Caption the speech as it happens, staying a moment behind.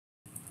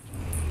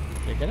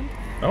Did I get him?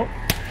 No.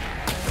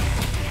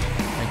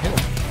 I hit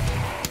him.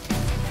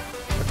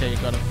 Okay, you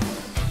got him.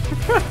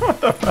 What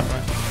the fuck?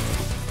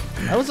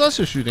 Right. I was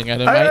also shooting at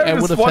him. I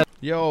would have had...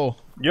 Yo.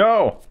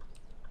 Yo.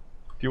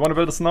 Do you want to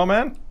build a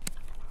snowman?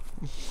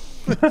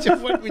 Do you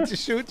want me to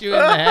shoot you in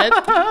the head?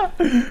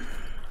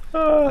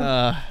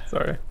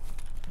 Sorry.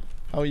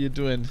 How are you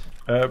doing?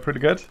 Pretty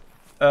good.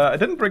 I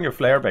didn't bring your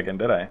flare back in,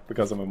 did I?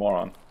 Because I'm a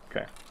moron.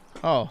 Okay.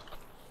 Oh.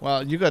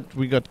 Well,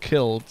 we got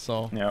killed,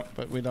 so... Yeah.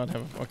 But we don't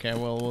have... Okay,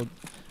 well,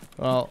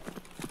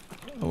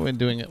 we're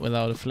doing it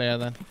without a flare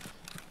then.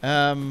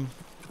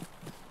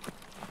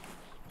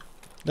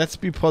 Let's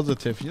be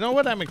positive. You know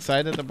what I'm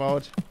excited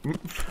about?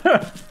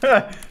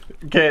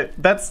 Okay,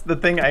 that's the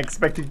thing I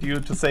expected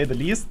you to say the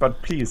least,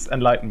 but please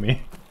enlighten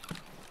me.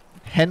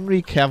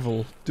 Henry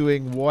Cavill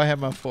doing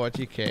Warhammer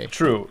 40k.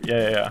 True.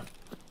 Yeah.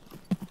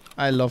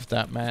 I love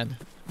that man.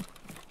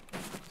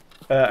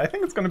 I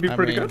think it's gonna be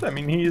pretty good. I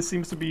mean, he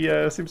seems to be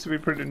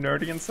pretty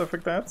nerdy and stuff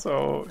like that.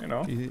 So you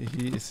know,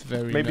 he is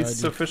very maybe nerdy.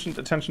 sufficient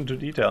attention to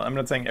detail. I'm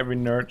not saying every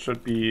nerd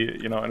should be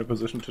in a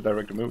position to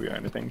direct a movie or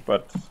anything,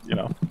 but you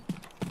know.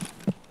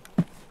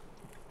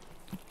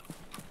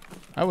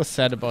 I was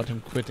sad about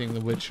him quitting The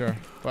Witcher,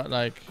 but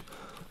like,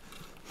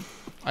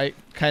 I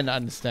kind of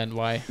understand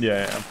why.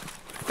 Yeah.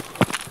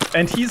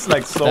 And he's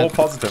like so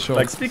positive.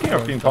 Like speaking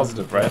of being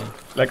positive, right?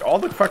 Like all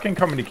the fucking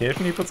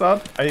communication he puts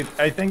out,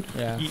 I think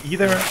he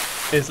either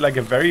is like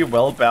a very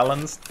well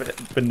balanced,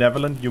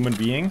 benevolent human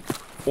being,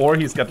 or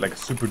he's got like a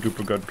super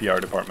duper good PR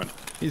department.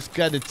 He's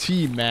got a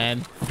team,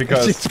 man.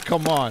 Because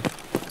come on,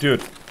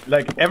 dude.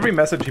 Like every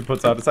message he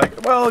puts out, it's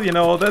like, well, you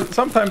know,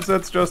 sometimes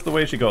that's just the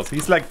way she goes.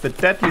 He's like the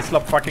deadly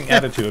slop fucking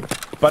attitude,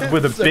 but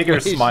with a bigger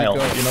smile.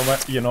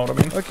 You know what I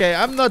mean? Okay,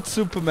 I'm not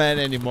Superman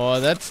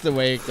anymore. That's the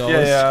way it goes.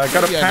 Yeah. I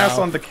gotta pass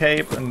on the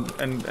cape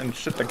and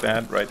shit like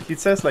that, right? He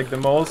says like the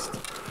most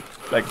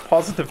like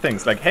positive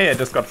things, like, hey, I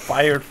just got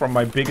fired from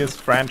my biggest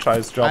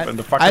franchise job in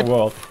the fucking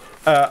world.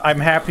 I'm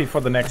happy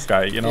for the next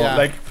guy. You know,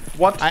 like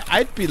what?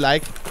 I'd be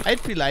like,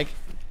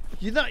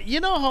 you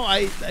know how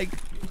I like.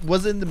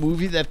 Was in the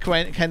movie that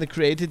kind of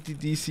created the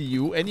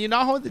DCU, and you know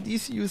how the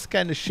DCU is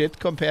kind of shit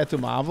compared to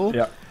Marvel,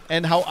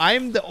 and how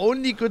I'm the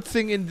only good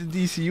thing in the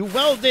DCU.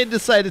 Well, they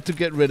decided to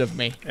get rid of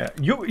me. Yeah,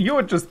 you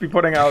would just be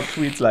putting out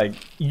tweets like,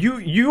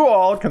 you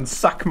all can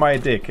suck my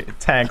dick,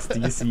 tags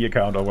DC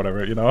account or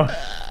whatever, you know.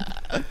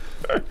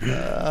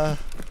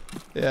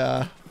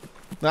 Yeah,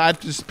 no,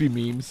 it'd just be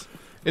memes.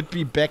 It'd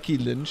be Becky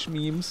Lynch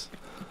memes,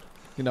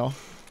 you know,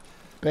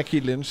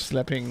 Becky Lynch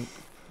slapping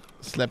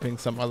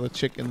some other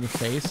chick in the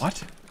face.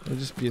 What? It'll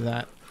just be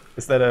that.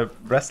 Is that a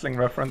wrestling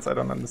reference? I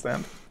don't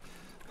understand.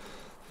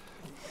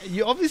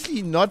 You're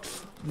obviously not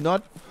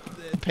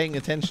paying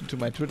attention to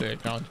my Twitter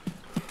account.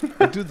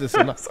 I do this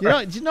a lot.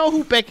 Do you know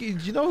who Becky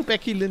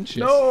Lynch is?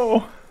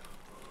 No.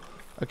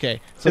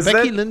 Okay, so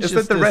Becky Lynch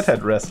is the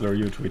redhead wrestler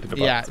you tweeted about?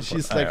 Yeah,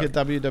 she's like a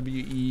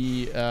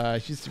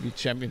WWE. She used to be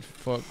champion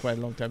for quite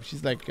a long time.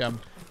 She's like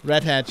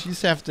redhead. She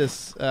used to have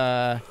this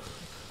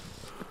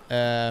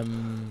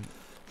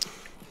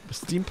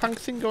steampunk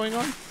thing going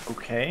on.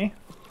 Okay.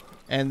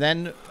 And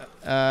then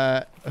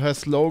her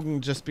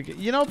slogan just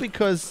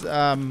because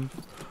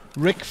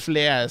Ric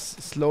Flair's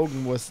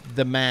slogan was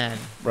the man.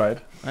 Right.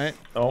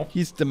 Oh.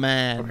 He's the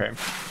man. Okay.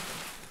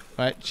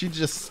 Right. She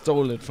just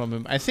stole it from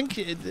him. I think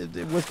it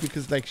was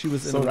because like she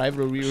was in a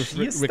rivalry with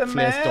Ric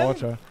Flair's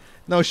daughter.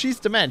 No, she's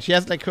the man. She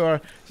has like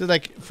her. So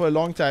like for a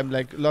long time,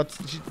 like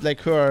like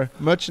her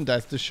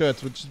merchandise, the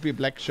shirts, which would be a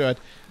black shirt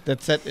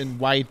that said in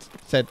white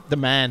said the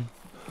man.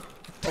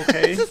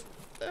 Okay.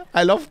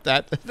 I loved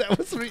that. That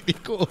was really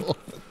cool.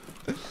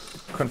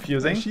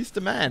 Confusing. She's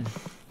the man.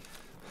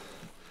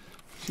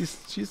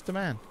 She's the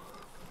man.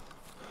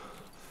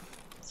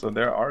 So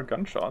there are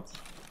gunshots.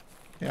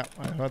 Yeah,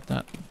 I heard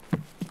that.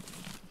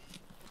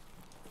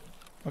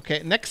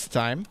 Okay, next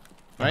time,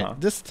 right?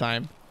 This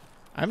time,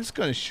 I'm just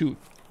gonna shoot.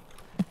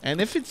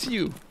 And if it's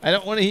you, I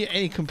don't want to hear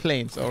any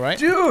complaints, alright?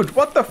 Dude,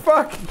 what the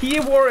fuck? He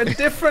wore a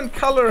different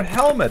color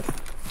helmet.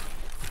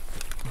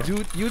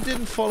 Dude, you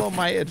didn't follow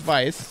my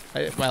advice.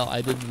 I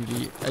didn't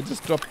really. I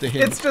just dropped the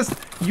hint. It's just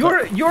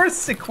your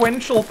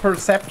sequential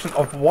perception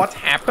of what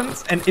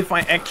happens, and if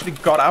I actually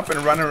got up and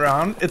run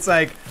around, it's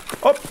like,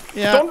 oh,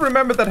 don't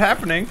remember that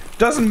happening.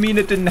 Doesn't mean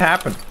it didn't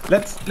happen.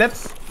 Let's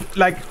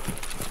like,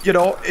 you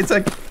know, it's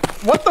like,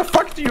 what the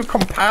fuck do you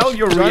compile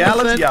your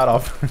reality out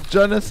of?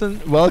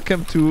 Jonathan,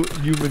 welcome to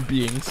human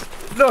beings.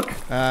 Look,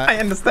 I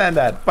understand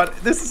that, but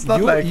this is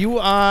not like you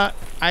are.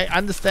 I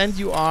understand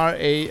you are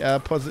you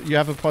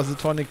have a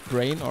positronic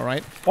brain, all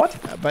right? What?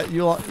 But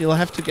you'll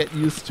have to get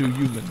used to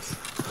humans,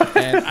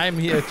 and I'm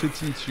here to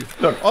teach you.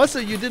 Look. Also,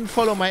 you didn't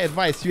follow my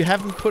advice. You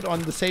haven't put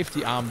on the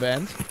safety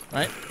armband,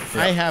 right?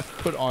 Yeah. I have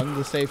put on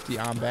the safety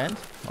armband,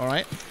 all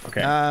right?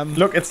 Okay.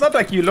 Look, it's not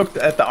like you looked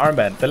at the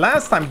armband. The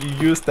last time you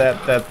used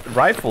that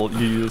rifle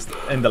you used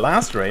in the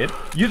last raid,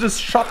 you just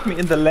shot me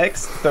in the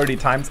legs 30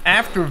 times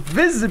after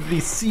visibly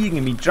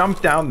seeing me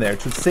jump down there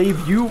to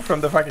save you from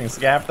the fucking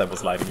scav that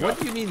was lighting you up. What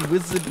do you mean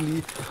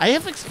visibly? I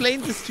have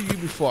explained this to you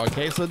before,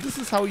 okay? So this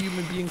is how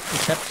human beings'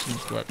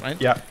 perceptions work, right?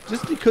 Yeah.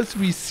 Just because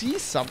we see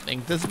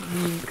something doesn't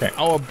mean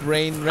our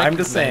brain recognizes I'm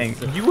just saying,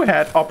 it. you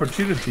had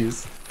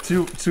opportunities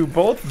to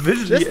both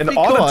visually and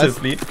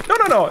auditively.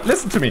 No,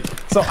 listen to me.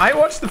 So I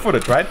watched the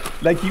footage, right?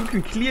 Like you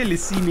can clearly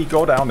see me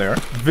go down there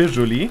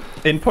visually.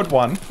 Input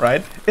 1,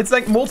 right? It's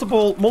like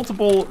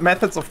multiple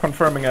methods of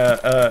confirming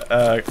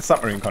a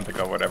submarine contact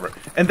or whatever.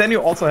 And then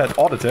you also had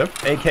auditive,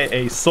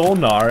 aka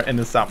sonar in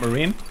the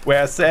submarine,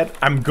 where I said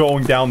I'm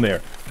going down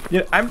there.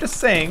 Yeah, I'm just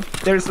saying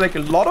there's like a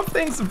lot of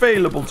things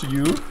available to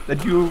you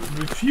that you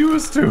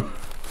refuse to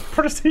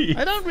proceed.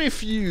 I don't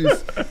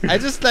refuse. I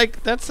just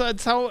like that's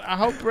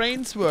how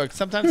brains work.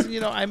 Sometimes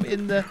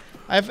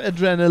I have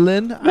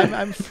adrenaline.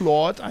 I'm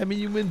flawed. I'm a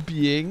human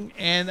being,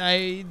 and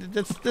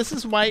this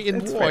is why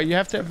in war fair. You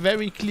have to have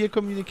very clear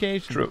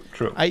communication.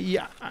 True.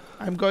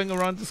 I'm going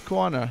around this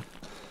corner.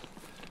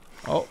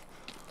 Oh,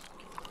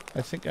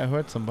 I think I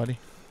heard somebody.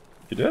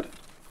 You did?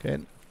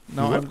 Okay.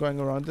 Now I'm going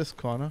around this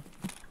corner.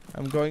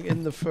 I'm going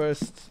in the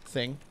first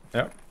thing.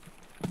 Yeah.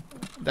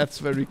 That's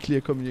very clear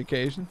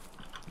communication.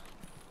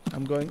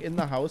 I'm going in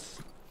the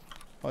house.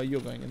 Oh, you're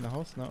going in the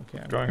house? No, okay.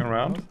 I'm going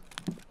around.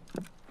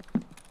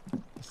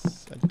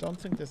 I don't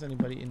think there's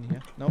anybody in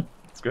here. No.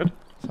 It's good.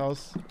 This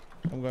house.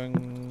 I'm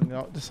going.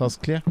 No, this house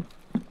clear.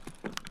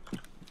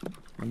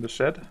 In the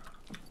shed.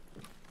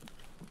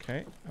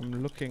 Okay.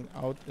 I'm looking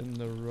out in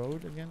the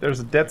road again. There's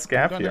a dead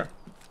scav here.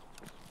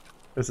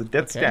 There's a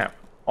dead scav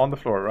on the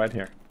floor right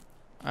here.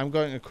 I'm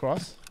going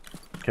across.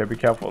 Okay, be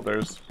careful.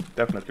 There's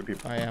definitely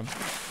people. I am.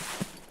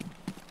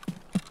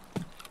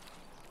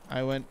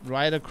 I went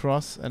right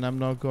across, and I'm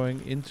now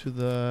going into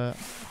the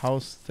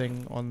house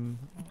thing on...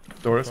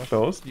 Door is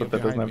closed, but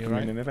that doesn't have to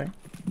mean anything.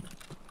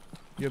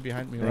 You're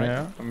behind me, right?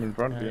 Yeah, I'm in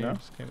front of you now.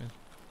 Just came in.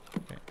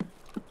 Okay.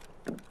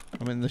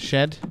 I'm in the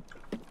shed.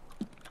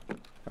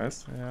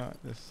 Nice. Yeah,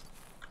 this...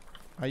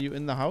 Are you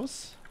in the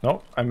house?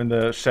 No, I'm in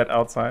the shed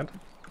outside.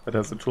 That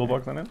has a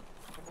toolbox in it.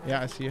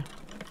 Yeah, I see you.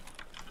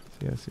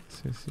 I see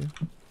you.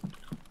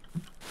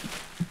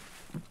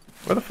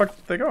 Where the fuck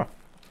did they go?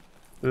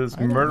 Does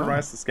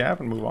murderize the scav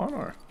and move on,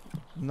 or?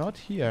 Not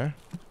here.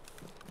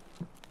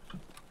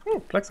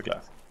 Ooh,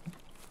 plexiglass.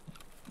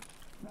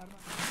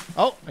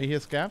 Oh, I hear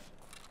scav.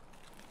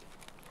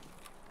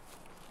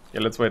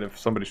 Yeah, let's wait if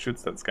somebody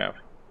shoots that scav.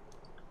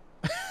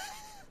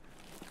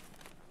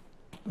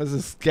 Was a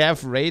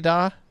scav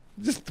radar?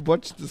 Just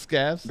watch the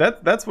scavs.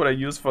 That's what I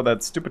use for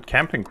that stupid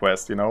camping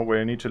quest, you know, where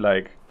you need to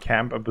like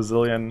camp a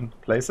bazillion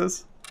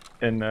places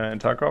in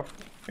Tarkov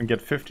and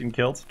get 15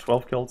 kills,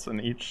 12 kills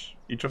in each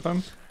of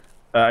them.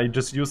 I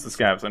just use the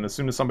scavs, and as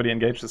soon as somebody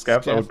engaged the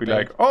scavs, I would be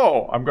like,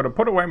 oh, I'm gonna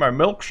put away my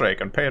milkshake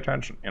and pay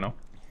attention, you know?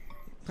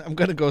 I'm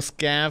gonna go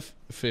scav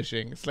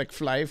fishing. It's like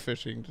fly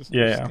fishing, just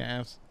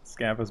scavs.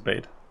 Scav is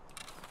bait.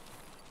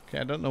 Okay,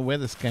 I don't know where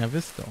the scav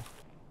is, though.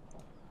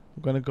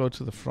 I'm gonna go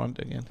to the front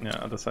again. Yeah,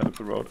 other side of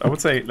the road. I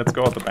would say, let's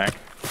go out the back.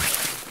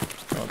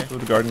 Go through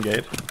the garden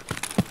gate.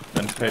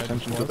 Then pay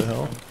attention to the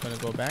hill. I'm gonna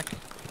go back.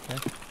 Okay.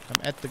 I'm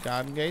at the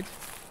garden gate.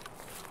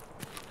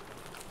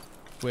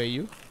 Where are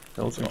you?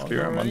 Hills and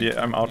clear.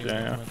 I'm out,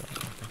 yeah.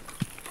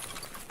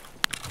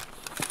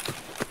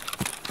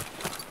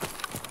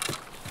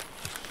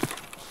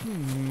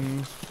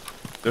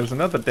 There's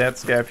another dead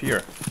scav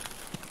here.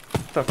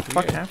 What the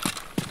fuck happened?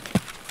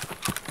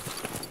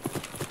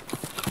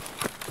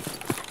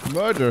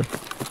 Murder.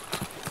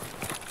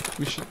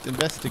 We should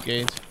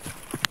investigate.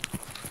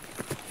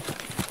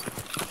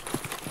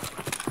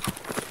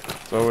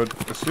 So I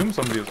would assume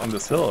somebody is on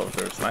this hill if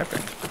they're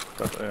sniping,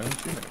 but I haven't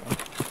seen anyone.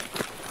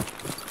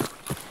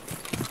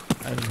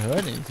 I haven't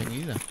heard anything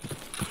either.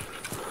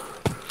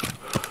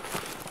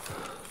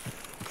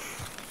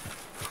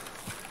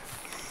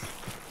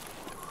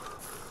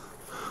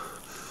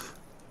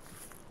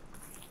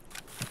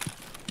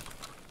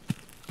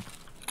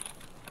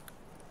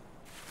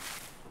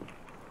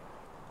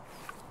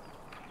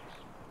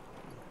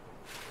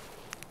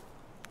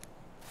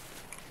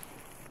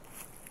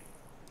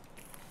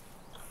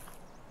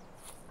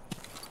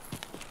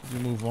 You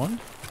move on?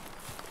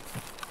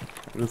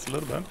 Just a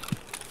little bit.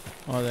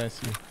 Oh, there I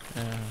see you.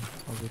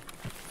 All good.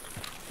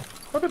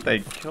 How did they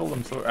kill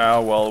them so... Ah,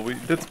 well, we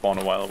did spawn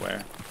a while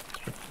away.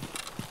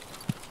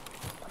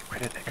 Where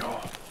did they go?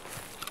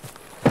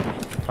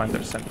 Find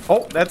their scent.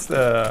 Oh, that's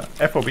the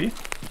FOB.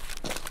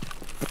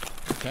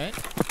 Okay.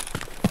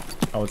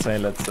 I would say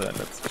let's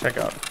check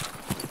out.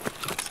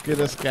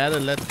 Let's get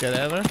let's get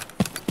ever.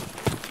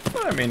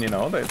 Well, I mean, you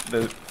know,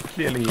 they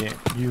clearly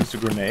used a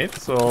grenade,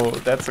 so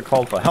that's a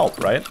call for help,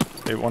 right?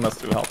 They want us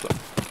to help them.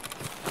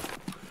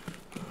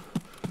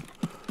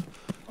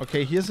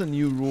 Okay, here's a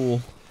new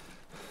rule.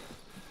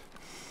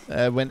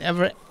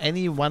 Whenever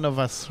any one of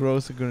us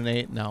throws a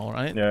grenade now,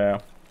 right?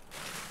 Yeah.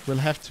 We'll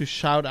have to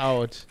shout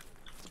out,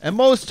 A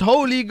most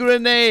holy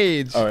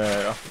grenade. Oh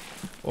yeah.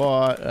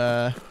 Or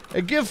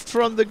a gift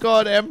from the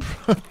god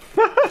Emperor.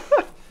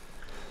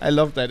 I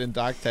love that in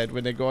Dark Tide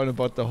when they go on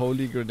about the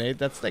holy grenade.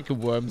 That's like a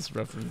Worms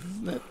reference,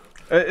 isn't it?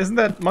 Isn't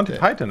that Monty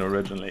Python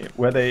originally,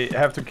 where they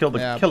have to kill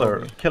the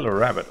killer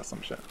rabbit or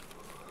some shit?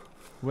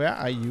 Where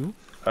are you?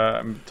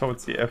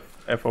 Towards the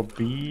FOB,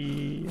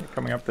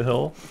 coming up the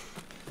hill,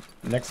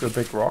 next to a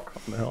big rock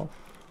on the hill.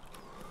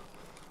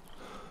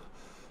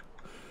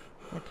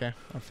 Okay,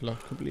 I've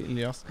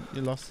completely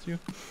lost you,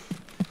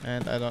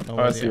 and I don't know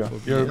where where the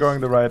FOB You're is. going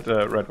the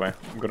right way.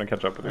 I'm gonna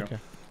catch up with you.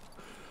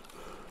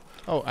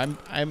 Oh,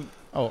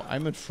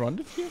 I'm in front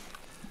of you.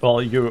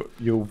 Well, you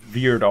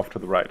veered off to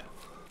the right.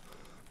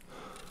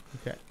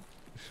 Okay.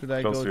 Should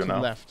I go to the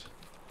left?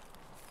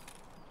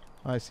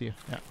 Oh, I see you.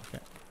 Yeah.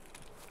 Okay.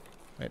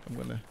 Wait, I'm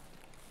gonna.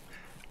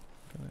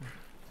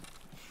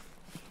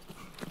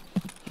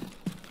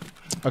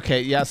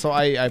 Okay. Yeah. So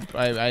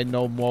I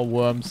know more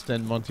Worms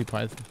than Monty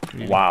Python.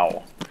 Really.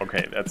 Wow.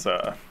 Okay, that's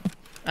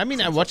I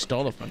mean, I watched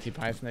all of Monty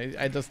Python.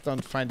 I just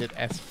don't find it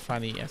as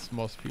funny as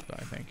most people,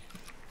 I think.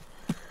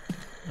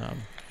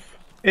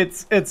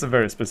 It's a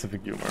very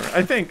specific humor.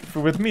 I think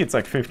with me it's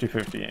like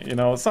 50-50. You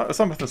know,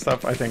 some of the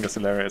stuff I think is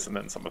hilarious, and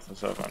then some of the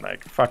stuff I'm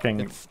like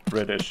fucking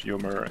British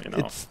humor. You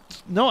know.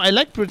 No, I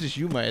like British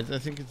humor. I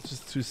think it's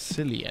just too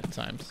silly at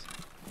times.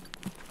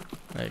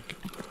 Like,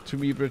 to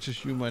me,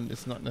 British humor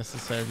is not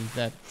necessarily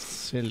that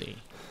silly.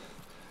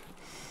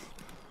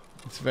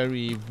 It's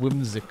very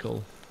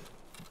whimsical.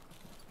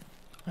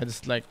 I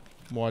just like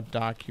more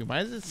dark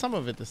humor. Some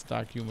of it is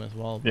dark humor as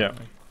well. Yeah.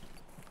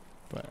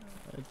 But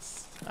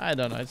it's, I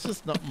don't know. It's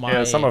just not my.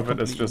 Yeah, some of it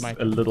is just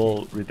a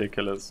little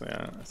ridiculous.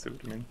 Yeah, I see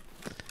what you mean.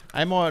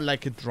 I'm more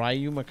like a dry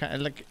humor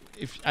kind. Like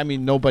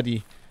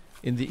nobody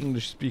in the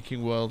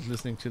English-speaking world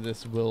listening to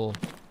this will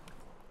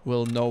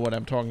know what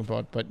I'm talking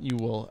about, but you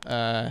will.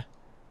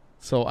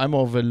 So I'm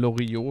more of a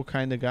Loriot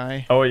kind of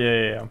guy. Oh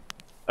yeah.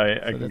 I can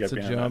get behind that. That's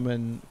a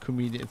German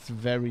comedian. It's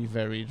very,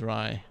 very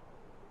dry.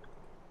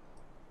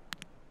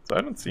 So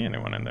I don't see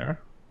anyone in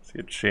there. I see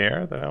a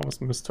chair that I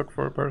almost mistook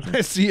for a person.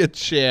 I see a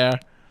chair.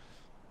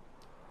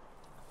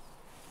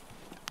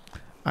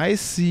 I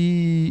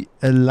see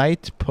a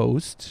light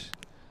post.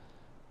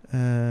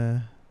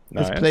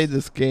 Let's play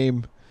this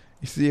game.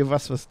 Ich sehe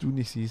was du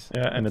nicht siehst.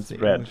 Yeah, and it's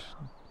red.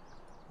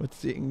 What's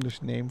the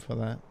English name for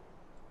that?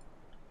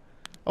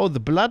 Oh, the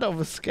blood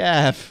of a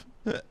scav.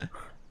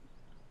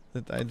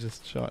 That I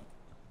just shot.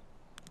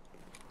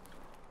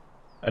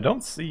 I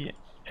don't see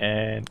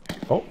any...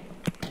 Oh.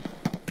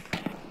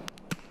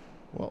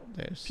 Well,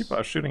 there's... People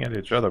are shooting at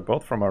each other,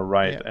 both from our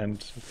right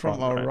and...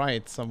 From our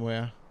right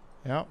somewhere.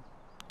 Yeah.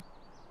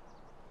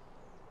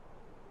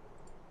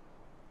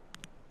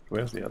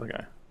 Where's the other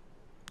guy?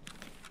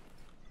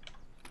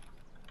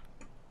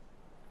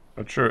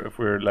 Not sure if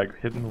we're like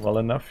hidden well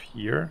enough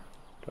here,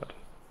 but...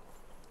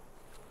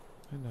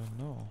 I don't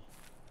know.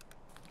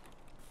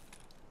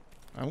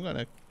 I'm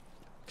gonna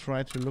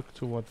try to look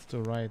towards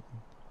the right.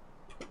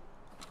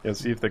 Yeah,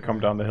 see if they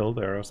come down the hill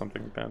there or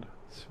something like that.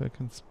 So I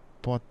can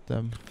spot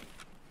them.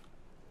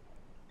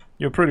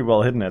 You're pretty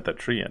well hidden at that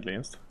tree at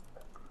least.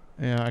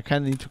 Yeah, I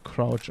kinda need to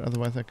crouch,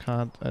 otherwise I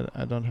can't.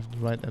 I don't have the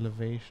right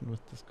elevation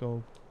with the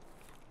scope.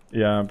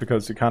 Yeah,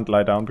 because you can't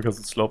lie down because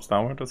it slopes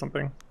downward or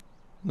something?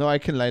 No, I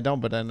can lie down,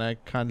 but then I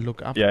can't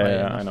look up.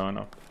 Yeah, I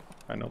know.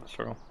 I know the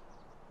struggle.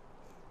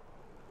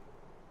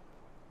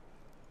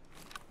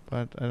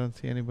 But I don't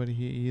see anybody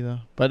here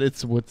either. But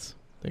it's woods.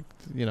 Like,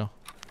 you know.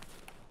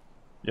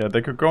 Yeah,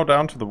 they could go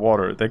down to the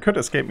water. They could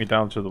escape me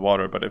down to the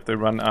water, but if they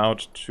run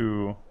out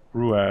to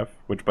Ruev,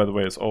 which by the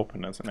way is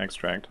open as an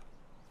extract,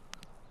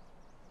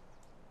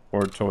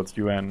 or towards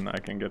UN, I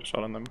can get a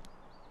shot on them.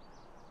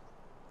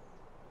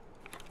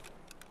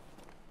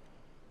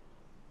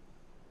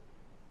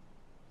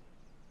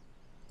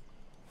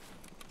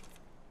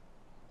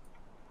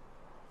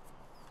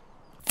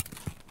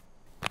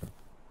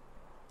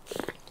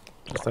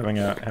 Just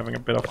having a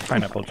bit of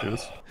pineapple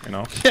juice, you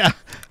know. Yeah.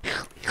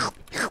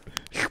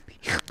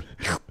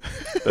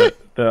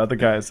 The other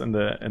guys in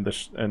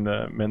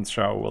the men's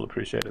shower will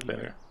appreciate it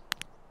later.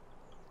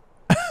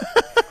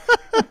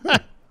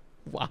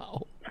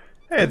 Wow.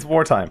 Hey, it's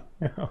wartime.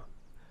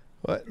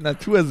 What?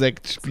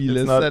 Natursektspiel,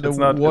 is that a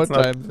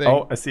wartime thing?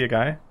 Oh, I see a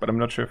guy, but I'm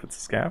not sure if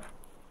it's a scav.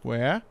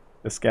 Where?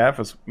 The scav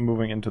is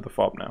moving into the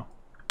fob now.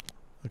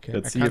 Okay,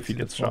 let's see if he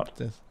gets shot.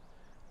 There's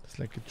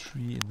like a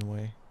tree in the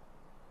way.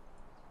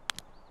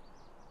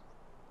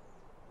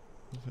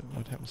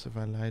 What happens if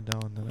I lie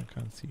down? Then I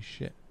can't see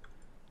shit.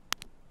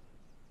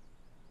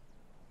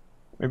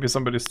 Maybe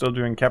somebody's still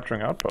doing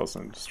capturing outposts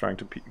and just trying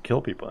to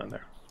kill people in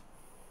there.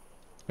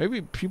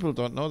 Maybe people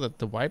don't know that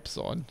the wipe's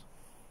on.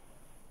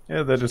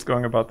 Yeah, they're just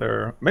going about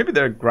their... Maybe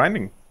they're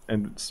grinding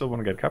and still want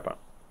to get Kappa.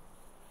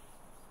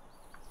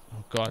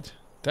 Oh god,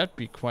 that'd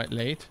be quite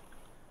late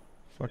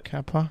for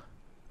Kappa.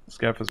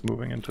 Scav is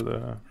moving into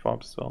the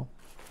fob still.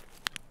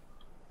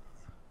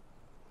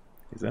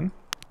 He's in.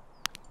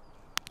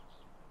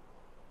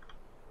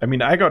 I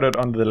mean, I got it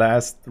on the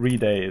last 3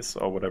 days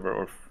or whatever.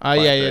 Or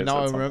yeah. Now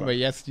I remember.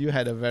 Yes, you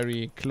had a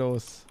very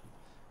close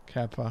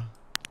kappa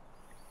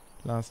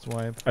last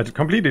wipe. I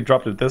completely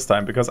dropped it this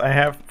time because I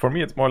have. For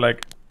me, it's more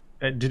like,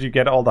 did you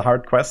get all the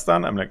hard quests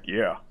done? I'm like,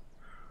 yeah.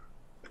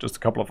 Just a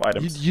couple of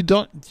items. You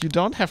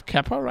don't have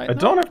kappa right now? I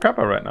don't have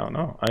kappa right now.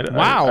 No.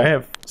 Wow. I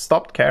have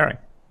stopped caring.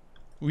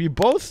 We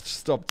both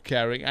stopped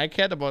caring. I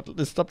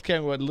stopped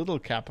caring about little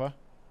kappa.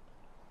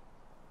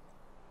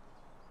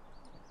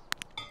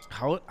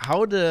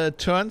 How the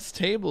turns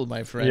table,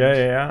 my friend.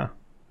 Yeah.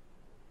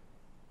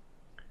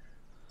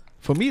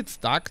 For me, it's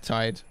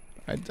Darktide.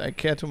 I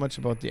care too much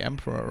about the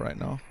Emperor right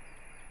now.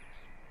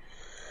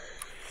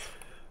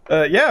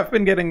 Yeah, I've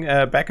been getting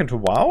back into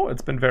WoW.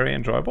 It's been very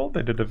enjoyable.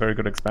 They did a very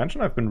good expansion.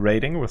 I've been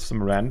raiding with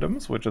some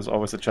randoms, which is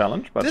always a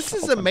challenge. But this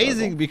is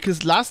amazing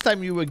because last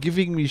time you were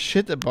giving me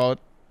shit about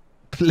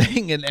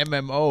playing an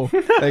MMO.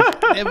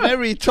 Like, they're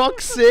very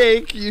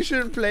toxic. You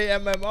shouldn't play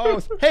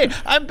MMOs. Hey,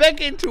 I'm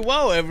back into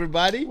WoW,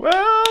 everybody.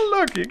 Well,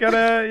 look, you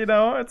gotta,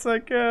 it's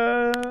like,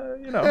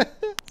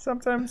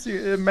 sometimes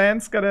a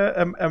man's got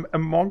a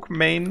monk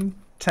main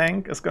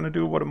tank is gonna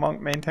do what a monk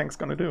main tank's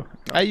gonna do.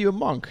 Are you a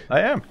monk? I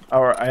am.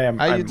 Or I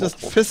am. Are you just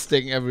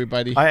fisting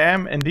everybody? I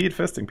am indeed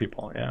fisting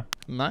people, yeah.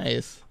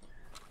 Nice.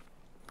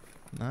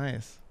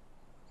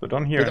 So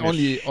don't hear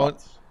any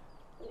shots.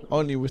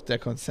 Only with their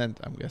consent,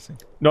 I'm guessing.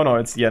 No,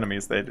 it's the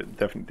enemies. They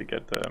definitely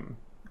get,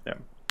 yeah.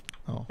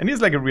 Oh. And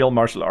he's like a real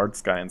martial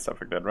arts guy and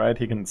stuff like that, right?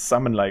 He can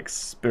summon like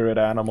spirit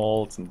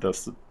animals and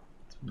does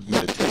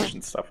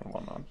meditation stuff and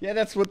whatnot. Yeah,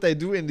 that's what they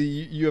do in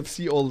the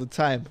UFC all the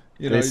time.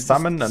 They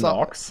summon an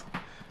ox.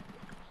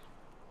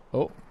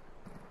 Oh.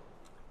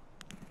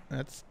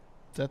 That's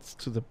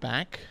to the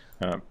back.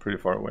 Pretty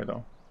far away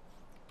though.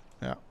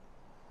 Yeah.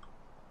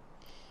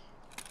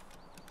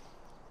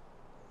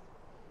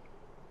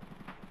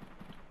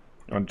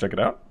 You want to check it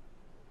out?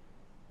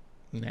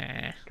 Nah.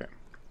 Okay.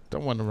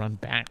 Don't want to run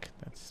back.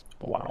 That's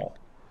boring. Wow.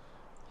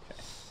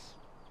 Okay.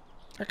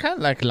 I kind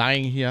of like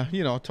lying here,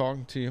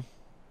 talking to you.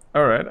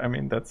 All right. I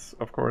mean, that's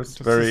of course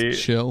Just very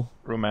chill,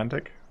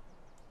 romantic.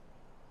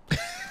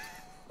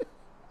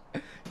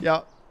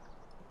 Yeah.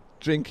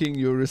 Drinking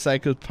your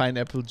recycled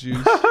pineapple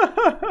juice.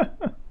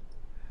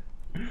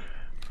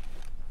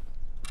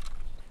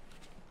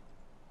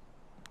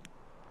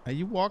 Are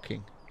you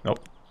walking?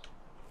 Nope.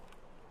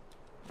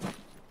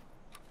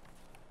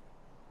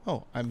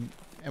 Oh, am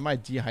I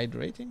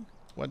dehydrating?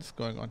 What is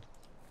going on?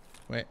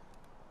 Wait.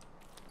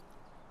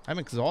 I'm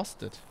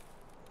exhausted.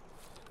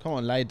 Come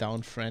on, lie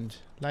down, friend.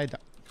 Lie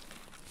down.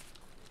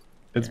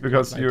 It's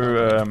because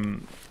you're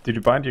did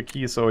you bind your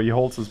key so he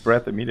holds his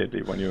breath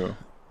immediately when you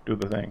do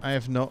the thing? I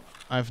have no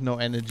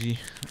energy.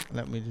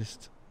 Let me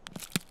just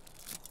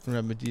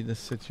remedy this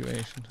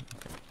situation.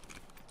 Okay.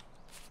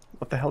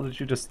 What the hell did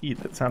you just eat?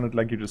 It sounded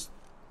like you just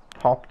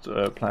popped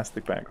a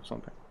plastic bag or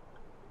something.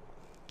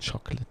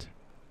 Chocolate.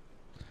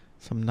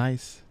 Some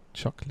nice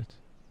chocolate.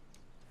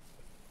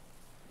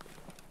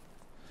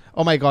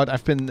 Oh my god,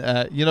 I've been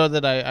you know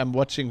that I'm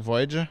watching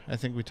Voyager. I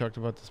think we talked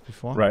about this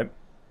before. Right.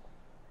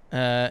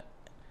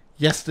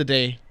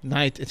 Yesterday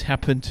night it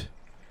happened.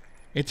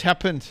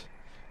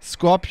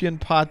 Scorpion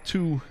Part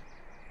 2.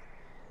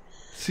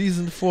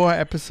 Season 4,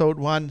 Episode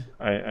 1.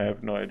 I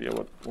have no idea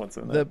what's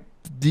in that.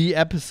 The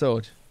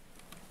episode.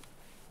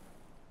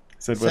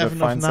 Is it 7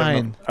 of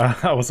 9.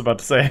 I was about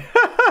to say.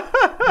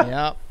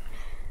 Yeah.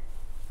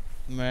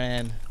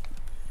 Man.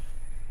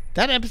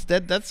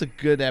 That's a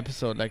good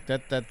episode. Like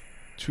that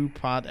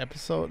 2-part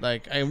episode.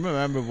 Like, I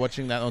remember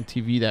watching that on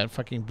TV. That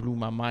fucking blew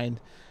my mind.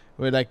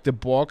 Where like the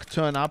Borg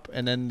turn up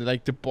and then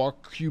like the Borg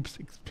cubes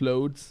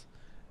explodes.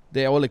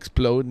 They all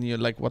explode and you're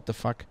like, what the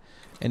fuck?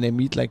 And they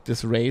meet like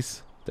this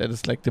race that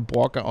is like the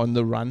Borg are on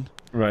the run.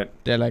 Right.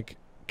 They're like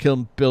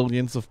killing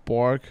billions of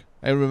Borg.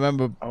 I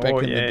remember back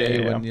in the day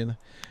when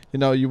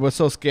you were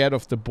so scared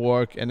of the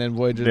Borg, and then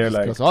Voyager just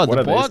like, goes, "Oh,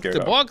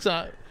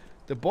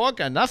 the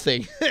Borg are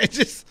nothing. It's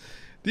just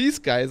these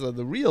guys are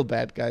the real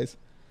bad guys."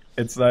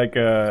 It's like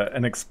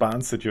an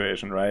Expanse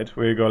situation, right?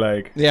 Where you go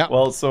like, yeah.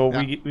 Well, so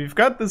we've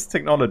got this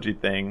technology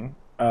thing,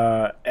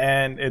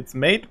 and it's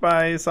made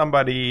by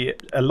somebody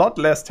a lot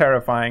less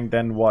terrifying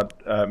than what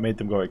made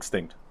them go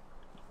extinct.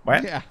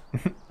 What? Yeah.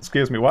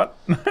 Excuse me, what?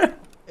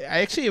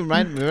 I actually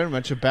remind me very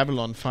much of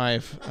Babylon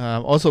 5.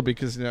 Also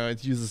because,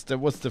 that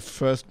was the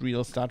first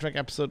real Star Trek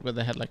episode where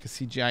they had like a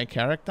CGI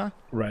character.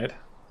 Right.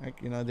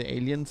 Like, the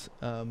aliens.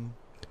 And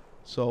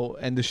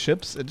the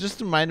ships. It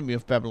just reminded me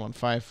of Babylon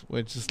 5,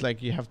 which is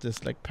like you have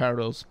this like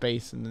parallel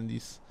space and then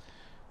these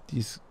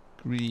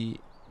really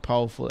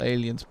powerful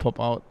aliens pop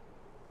out.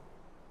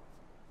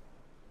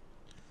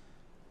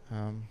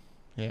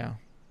 Yeah.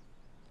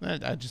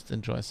 I just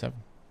enjoy 7.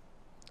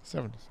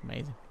 7 is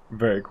amazing.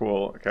 Very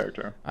cool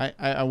character.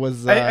 I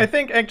was. I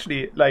think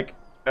actually, like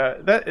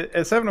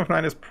that 7 of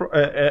 9 is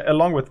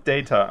along with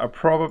Data are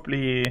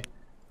probably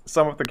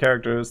some of the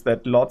characters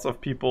that lots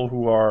of people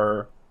who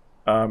are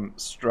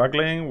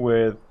struggling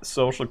with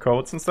social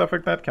codes and stuff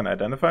like that can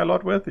identify a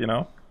lot with.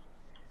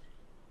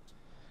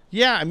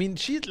 Yeah, I mean,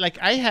 she's like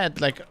I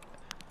had like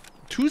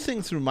two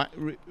things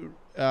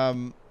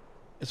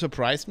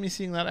surprised me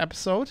seeing that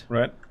episode.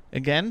 Right.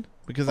 Again,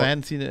 because I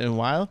hadn't seen it in a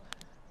while.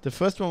 The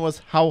first one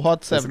was how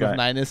hot 7 of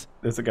 9 is.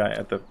 There's a guy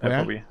at the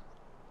FOB.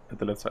 At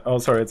the left side. Oh,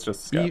 sorry, it's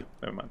just Scav.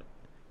 Never mind.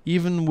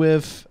 Even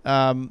with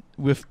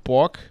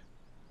Borg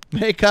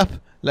makeup,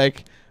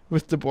 like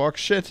with the Borg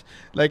shit,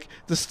 like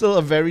there's still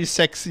a very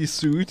sexy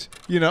suit.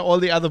 You know, all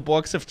the other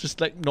Borgs have just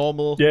like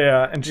normal.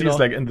 Yeah, and she's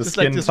like in the just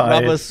skin like this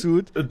tight rubber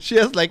suit.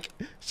 She's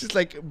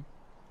like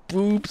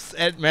boobs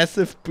and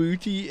massive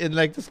booty in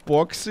like this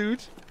Borg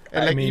suit,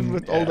 and like even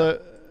with all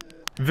the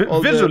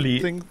visually,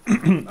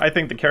 I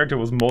think the character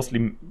was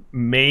mostly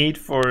made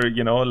for,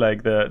 you know,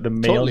 like the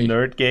male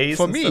nerd gaze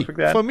for and me. stuff like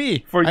that. For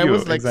me, for you, I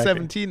was like exactly.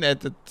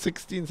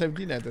 16,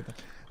 17 at the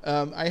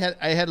time.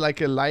 I had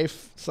like a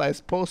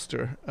life-size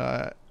poster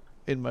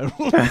in my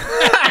room.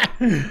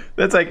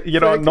 That's like, you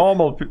know,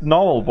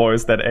 normal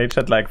boys that age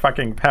had like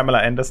fucking Pamela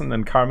Anderson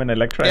and Carmen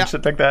Electra and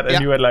shit like that,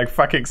 and you had like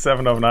fucking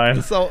 7 of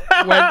 9. So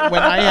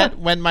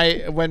when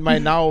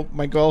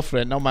my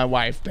girlfriend, now my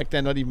wife, back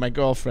then not even my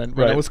girlfriend,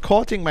 when I was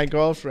courting my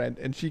girlfriend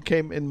and she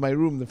came in my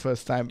room the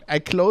first time, I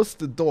closed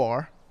the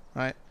door,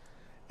 right?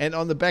 And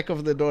on the back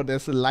of the door,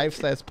 there's a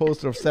life-size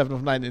poster of 7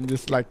 of 9 in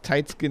this like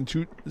tight skin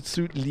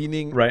suit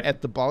leaning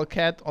at the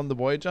bulkhead on the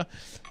Voyager,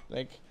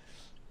 like.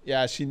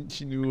 Yeah, she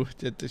knew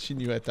that she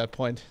knew at that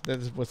point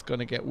that it was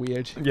gonna get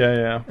weird.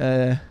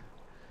 Yeah.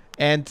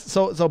 And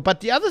so,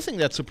 but the other thing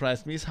that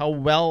surprised me is how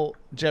well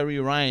Jerry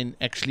Ryan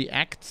actually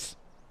acts.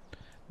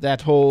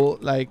 That whole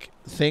like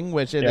thing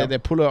where they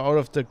pull her out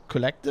of the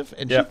collective,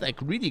 and she's like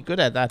really good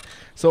at that.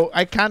 So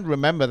I can't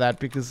remember that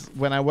because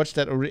when I watched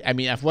that, I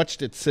mean I've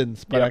watched it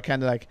since, but I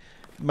kind of like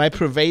my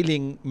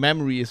prevailing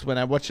memory is when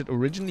I watched it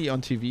originally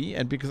on TV,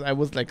 and because I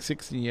was like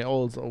 16 years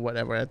old or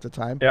whatever at the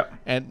time,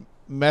 and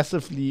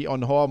massively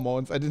on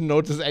hormones, I didn't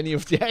notice any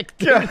of the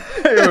acting.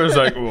 It was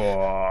like,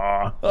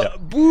 whoa.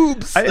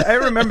 Boobs. I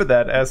remember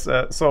that as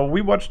so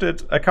we watched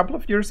it a couple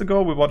of years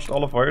ago. We watched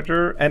all of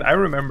Voyager, and I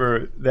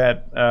remember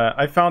that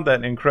I found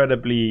that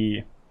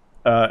incredibly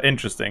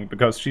interesting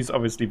because she's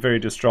obviously very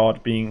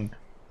distraught being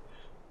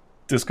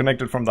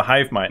disconnected from the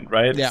hive mind,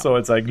 right? Yeah. So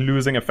it's like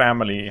losing a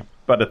family,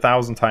 but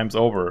 1,000 times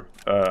over.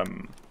 I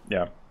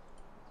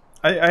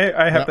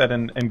have that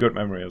in good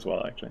memory as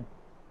well, actually.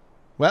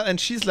 Well, and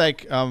she's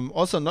like,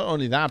 also not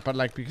only that, but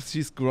like because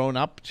she's grown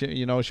up,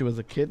 she was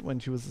a kid when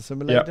she was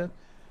assimilated.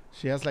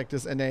 She has like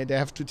this, and they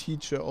have to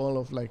teach her all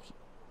of like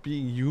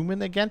being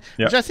human again,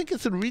 which I think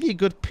is a really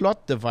good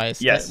plot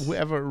device. Yes. That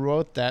whoever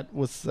wrote that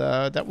was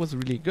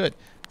really good.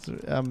 So,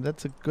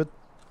 that's a good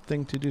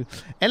thing to do.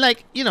 And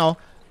like, you know,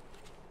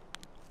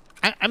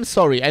 I'm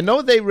sorry. I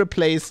know they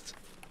replaced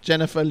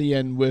Jennifer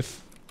Leon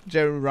with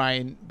Jerry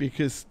Ryan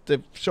because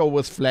the show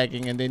was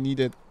flagging and they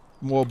needed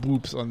more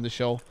boobs on the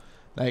show.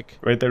 Like,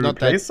 wait, they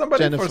replaced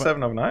somebody for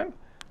 7 of 9?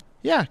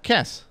 Yeah,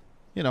 Cass.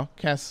 You know,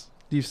 Cass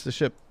leaves the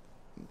ship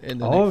in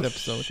the next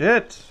episode. Oh,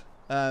 shit.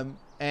 And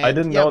I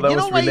didn't know that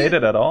was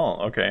related at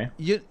all. Okay.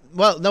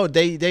 Well, no,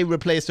 they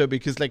replaced her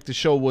because like the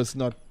show was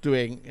not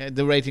doing,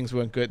 the ratings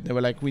weren't good. They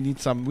were like, we need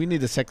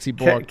a sexy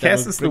Borg.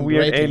 Cass is the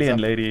weird alien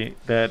lady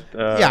that.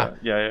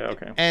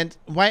 Okay. And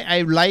why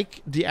I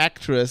like the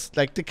actress,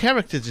 like the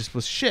character just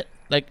was shit.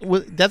 Like,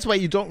 well, that's why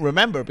you don't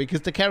remember,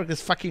 because the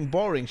character's fucking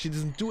boring. She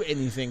doesn't do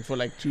anything for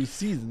like 2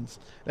 seasons.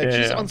 Like,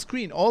 she's on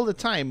screen all the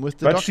time with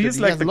the doctor. But she's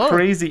like the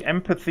crazy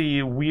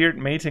empathy, weird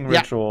mating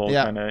ritual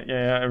kind of.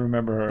 Yeah, I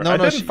remember her. I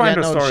didn't find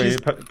her story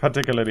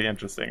particularly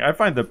interesting. I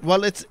find the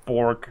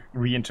Borg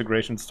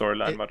reintegration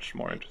storyline much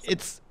more interesting.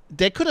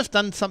 They could have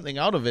done something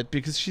out of it,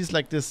 because she's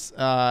like this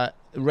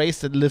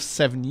race that lives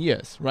 7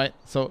 years, right?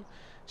 So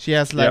she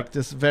has like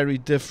this very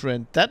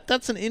different.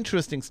 That's an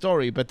interesting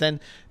story, but then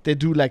they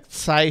do like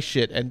psi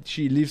shit, and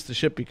she leaves the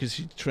ship because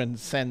she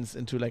transcends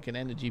into like an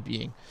energy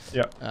being.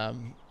 Yeah.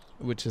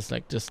 Which is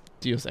like just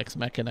Deus Ex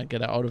Machina,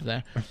 get her out of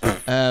there.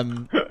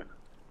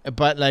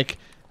 But like,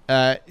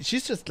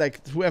 she's just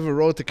like, whoever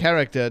wrote the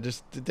character,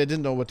 just they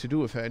didn't know what to do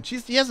with her, and she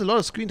has a lot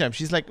of screen time.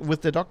 She's like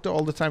with the doctor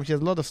all the time. She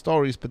has a lot of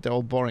stories, but they're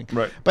all boring.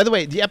 Right. By the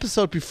way, the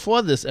episode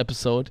before this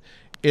episode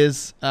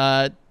is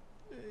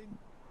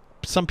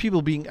some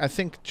people being, I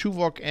think,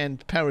 Tuvok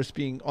and Paris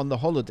being on the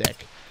holodeck,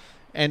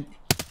 and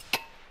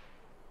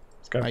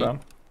down.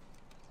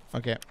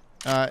 Okay.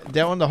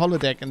 They're on the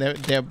holodeck, and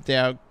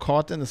they're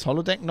caught in this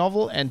holodeck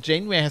novel, and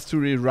Janeway has to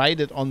rewrite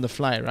it on the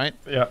fly, right?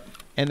 Yeah.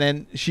 And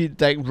then she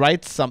like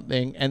writes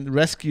something and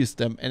rescues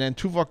them, and then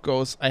Tuvok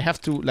goes, I have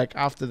to, like,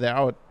 after they're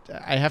out,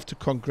 I have to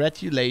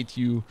congratulate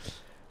you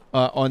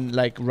on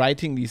like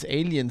writing these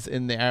aliens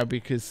in the air,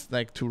 because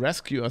like to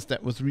rescue us,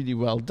 that was really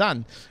well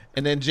done.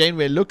 And then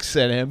Janeway looks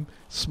at him,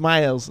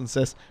 smiles, and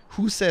says,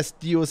 who says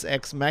Deus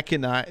Ex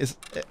Machina is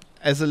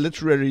as a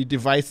literary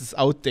device is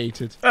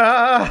outdated?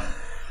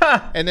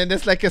 And then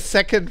there's like a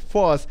second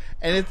pause,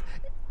 and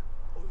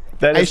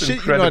that is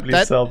incredibly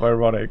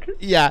self-ironic.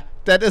 Yeah,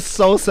 that is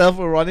so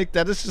self-ironic.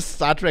 That is just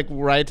Star Trek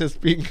writers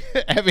being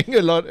having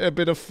a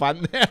bit of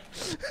fun there.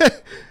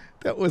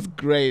 That was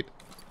great.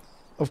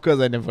 Of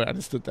course, I never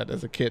understood that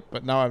as a kid,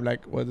 but now I'm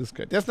like, what is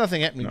good? There's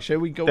nothing happening. Shall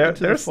we go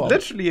into the fob?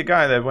 There's literally a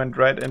guy that went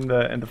right in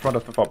the front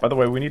of the fob. By the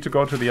way, we need to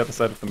go to the other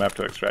side of the map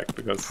to extract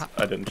because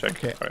I didn't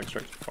check our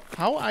extract before.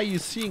 How are you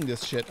seeing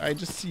this shit? I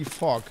just see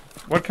fog.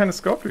 What kind of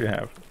scope do you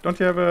have? Don't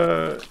you have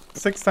a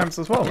 6 times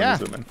as well when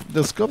you zoom in?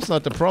 The scope's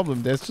not the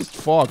problem. There's just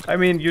fog. I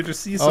mean, you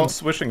just see some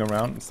swishing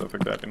around and stuff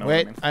like that. You know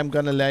Wait, what I mean? I'm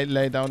gonna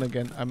lay down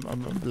again. I'm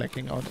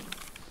blacking out.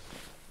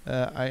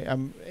 I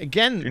am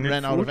again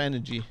ran out of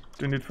energy.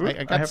 Do you need food?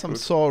 I got some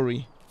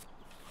sorry.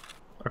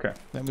 Okay.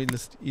 Let me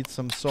just eat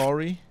some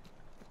sorry.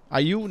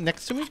 Are you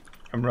next to me?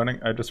 I'm running.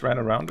 I just ran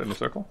around in a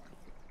circle.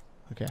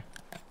 Okay.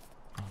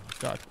 Oh my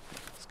god.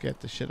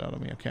 Scared the shit out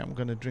of me. Okay, I'm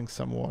gonna drink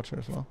some water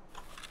as well.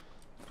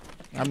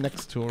 I'm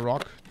next to a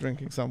rock,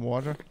 drinking some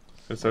water.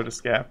 So the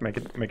scav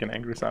make an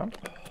angry sound?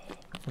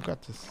 I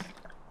got this.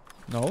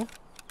 No?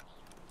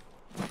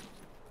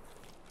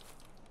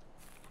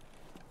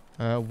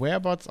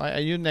 Whereabouts? Are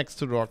you next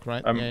to the rock,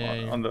 right? I'm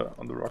on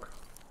the rock.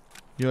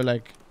 You're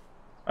like...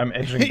 I'm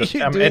edging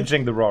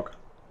edging the rock.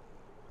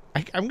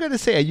 I'm gonna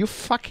say, are you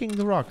fucking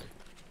the rock?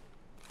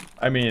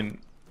 I mean,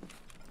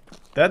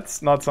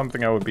 that's not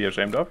something I would be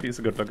ashamed of. He's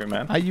a good-looking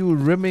man. Are you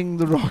rimming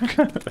the rock?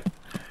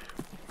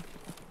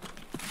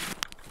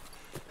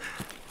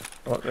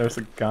 Oh, there's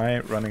a guy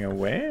running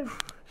away.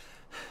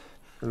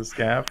 There's a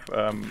scav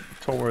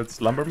towards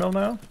Lumbermill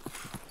now.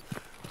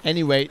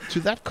 Anyway,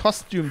 to that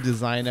costume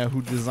designer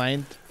who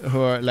designed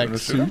her like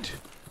suit.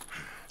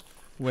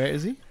 Where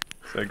is he?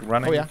 It's like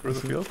running through the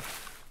field.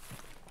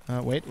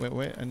 Wait.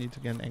 I need to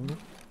get an angle.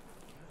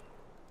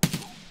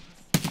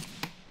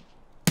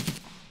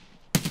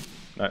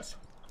 Nice.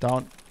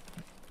 Down.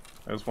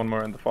 There's one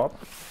more in the fob.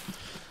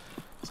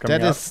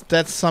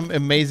 That's some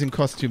amazing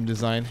costume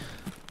design.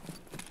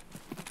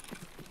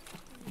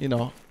 You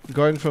know,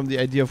 going from the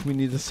idea of we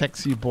need a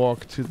sexy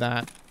Borg to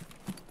that.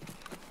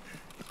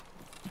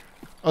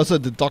 Also,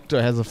 the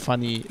doctor has a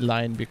funny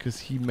line because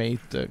he made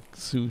the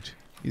suit.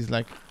 He's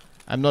like,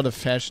 I'm not a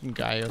fashion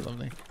guy or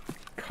something.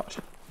 God.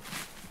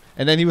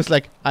 And then he was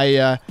like,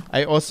 I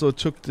also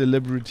took the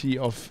liberty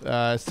of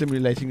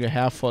stimulating her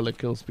hair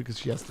follicles because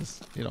she has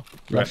this, you know,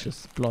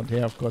 luscious blonde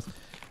hair, of course.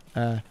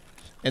 And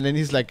then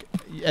he's like,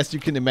 as you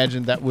can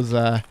imagine, that was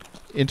a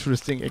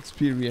interesting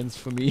experience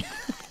for me.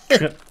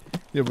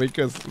 Yeah,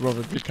 because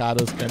Robert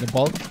Picardo's kind of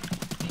bald.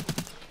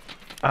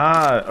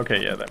 Ah,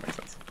 okay, yeah, that makes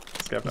sense.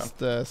 Scav down.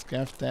 The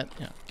scav dead,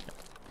 yeah. Okay.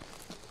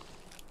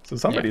 So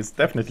somebody's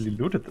definitely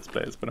looted this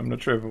place, but I'm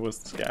not sure if it was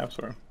the scavs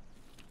or...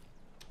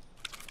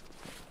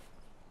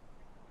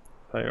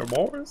 Player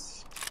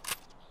wars?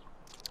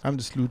 I'm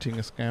just looting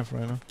a scav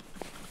right now.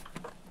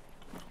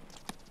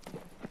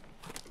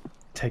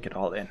 Take it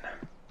all in.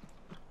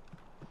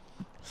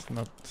 It's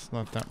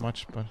not that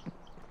much, but...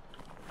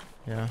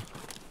 Yeah.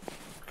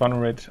 Fun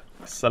rate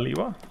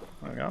saliva.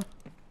 There we go.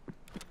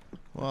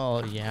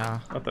 Well,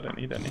 yeah. Not that I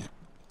need any.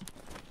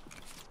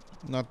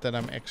 Not that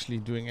I'm actually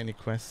doing any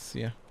quests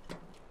here.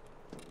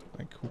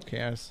 Like, who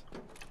cares?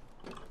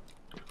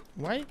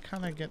 Why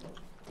can't I get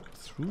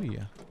through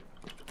here?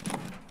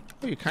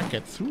 Oh, you can't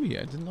get through here.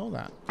 I didn't know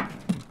that.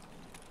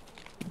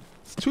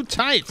 It's too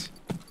tight.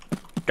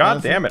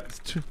 God damn it.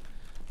 It's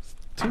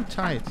too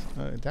tight.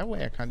 That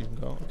way I can't even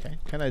go. Okay.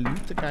 Can I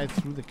loot the guy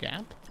through the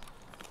gap?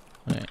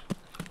 Alright.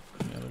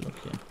 Let me have a look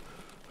here.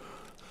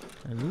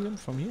 Can I loot him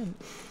from here?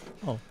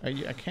 Oh,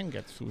 I can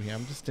get through here.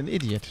 I'm just an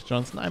idiot,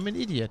 Johnson. I'm an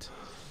idiot.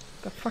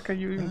 The fuck are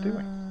you even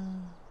doing?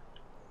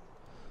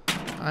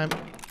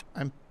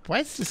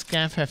 Why does the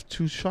scav have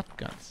 2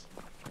 shotguns?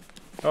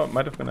 Oh, it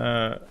might have been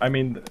a... I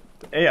mean,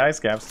 the AI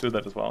scavs do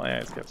that as well. AI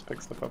scavs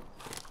pick stuff up.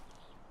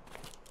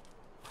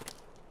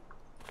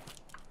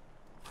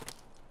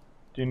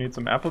 Do you need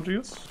some apple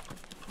juice?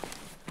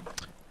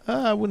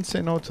 I wouldn't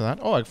say no to that.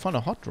 Oh, I found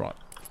a hot rod.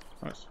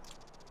 Nice.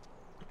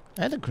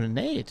 And a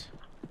grenade.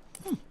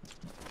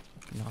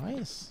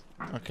 Nice.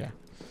 Okay.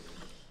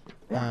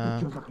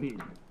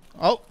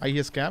 Oh, I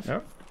hear scav.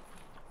 Yeah.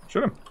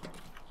 Shoot him.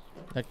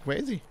 Like, where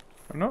is he?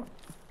 I don't know.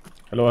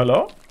 Hello,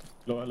 hello?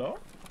 Hello, hello?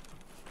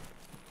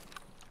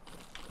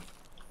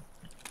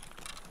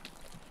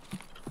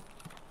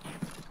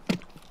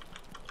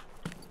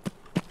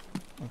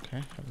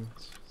 Okay,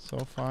 so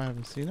far I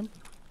haven't seen him.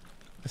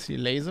 I see a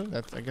laser.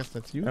 I guess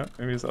that's you. Yeah,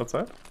 maybe he's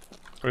outside.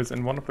 Or he's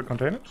in one of the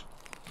containers.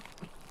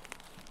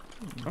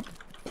 Oh,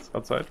 it's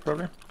outside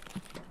probably.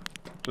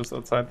 Just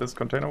outside this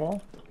container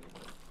wall.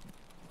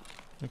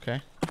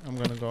 Okay, I'm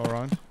gonna go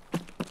around.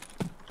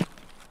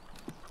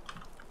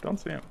 Don't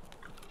see him.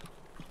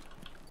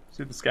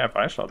 See the scav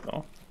I shot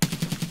though.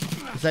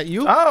 Is that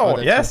you? Oh,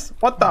 yes!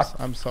 What the?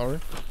 I'm sorry.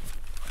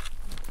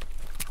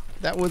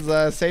 That was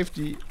a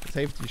safety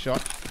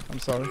shot. I'm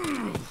sorry.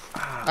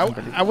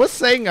 I was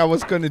saying I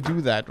was gonna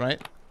do that,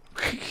 right?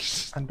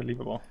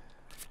 Unbelievable.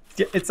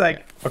 Yeah, it's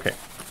like, okay,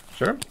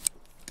 sure.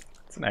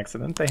 It's an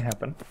accident. They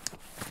happen.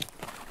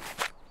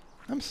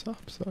 I'm sorry.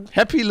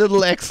 Happy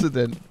little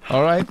accident.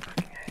 All right.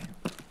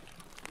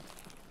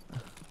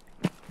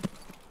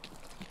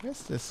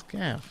 Where's the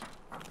scav?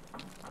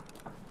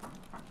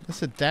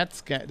 There's a dead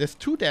scav. There's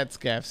 2 dead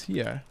scavs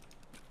here.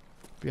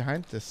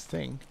 behind this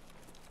thing.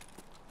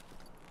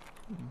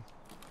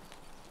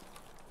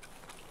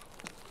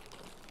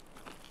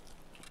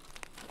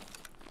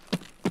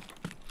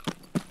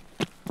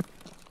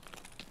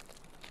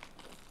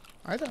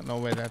 I don't know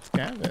where that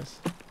scav is.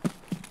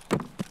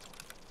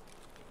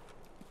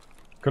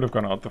 Could have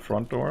gone out the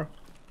front door,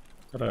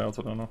 but I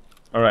also don't know.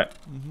 All right.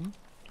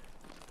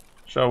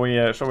 Shall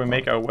we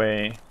make our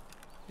way?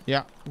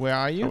 Yeah. Where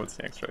are you? Towards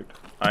the extract.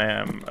 I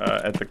am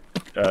at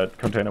the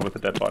container with the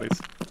dead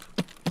bodies.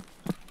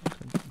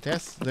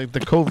 There's the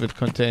COVID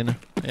container.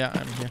 Yeah,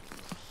 I'm here.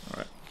 All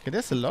right. Okay,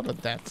 there's a lot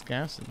of dead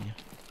scavs in here.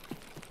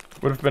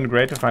 Would have been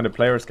great to find a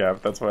player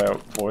scav. That's why I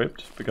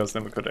VoIPed, because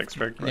then we could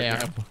extract. Right yeah,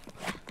 here.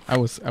 I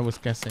was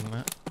guessing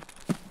that.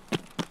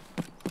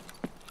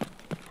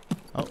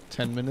 Oh,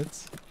 10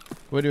 minutes.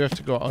 Where do you have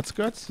to go?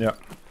 Outskirts? Yeah,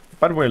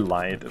 but we're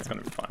light. It's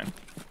gonna be fine.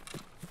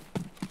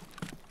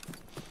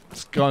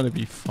 It's gonna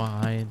be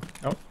fine.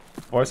 Oh,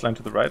 voice line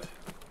to the right.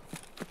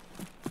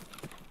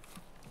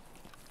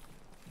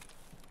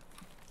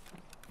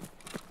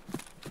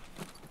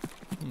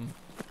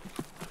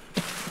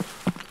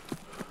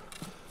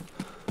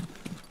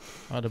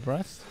 Out of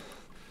breath.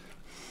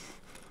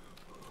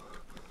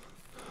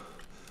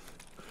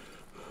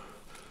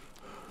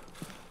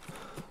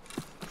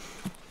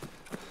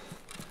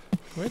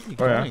 Where are you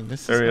going? Yeah.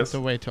 This there is not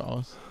the way to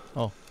us.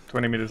 Oh.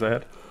 20 meters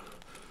ahead.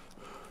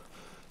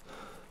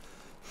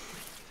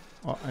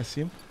 Oh, I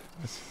see him.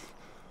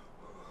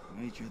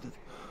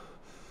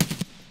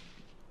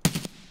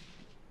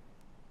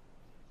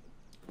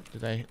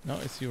 Did I? No,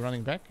 is he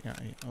running back? Yeah.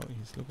 Oh,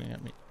 he's looking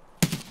at me.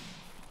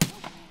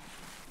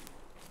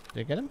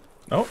 Did I get him?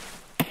 No.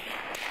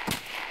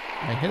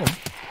 I hit him.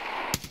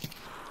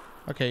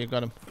 Okay, you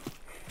got him.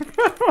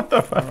 What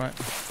the fuck? Alright.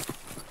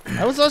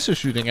 I was also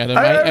shooting at him.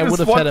 I would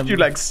have had him. you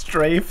like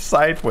strafe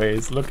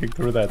sideways looking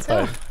through that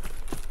side.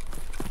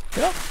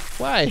 Yeah.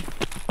 Why?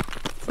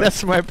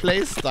 That's my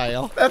play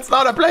style. That's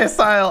not a play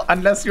style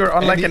unless you're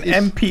on And like an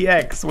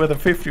MPX with a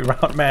 50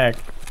 round mag.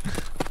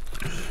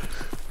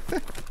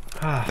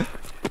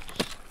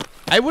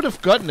 I would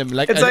have gotten him.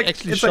 Like, I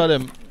actually shot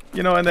him.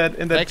 You know, in that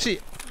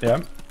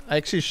I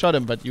actually shot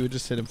him, but you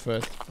just hit him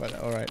first. But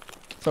all right.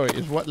 Sorry.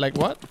 Is what like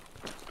what?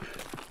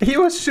 He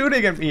was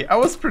shooting at me. I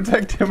was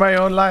protecting my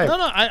own life. No,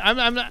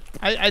 I'm not.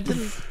 I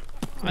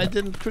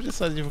didn't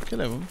criticize you for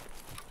killing him.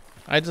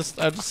 I just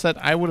said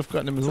I would have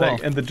gotten him as well.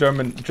 Like in the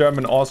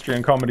German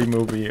Austrian comedy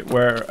movie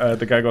where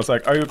the guy goes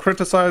like, "Are you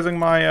criticizing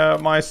my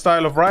my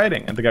style of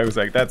riding?" And the guy was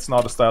like, "That's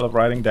not a style of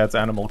riding. That's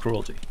animal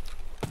cruelty."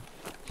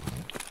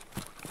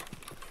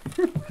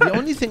 The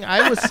only thing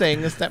I was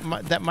saying is that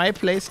my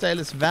play style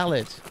is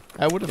valid.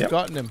 I would have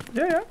gotten him.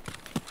 Yeah.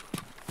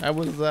 I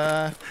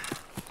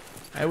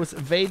was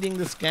evading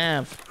the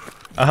scav.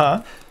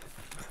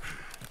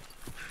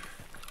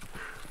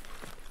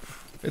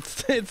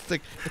 It's the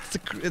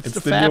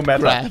fab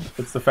crab.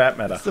 It's the fat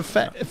meta. It's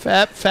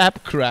the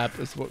fab crab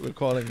is what we're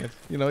calling it.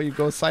 You know, you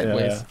go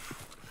sideways. Yeah.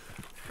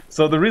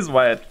 So the reason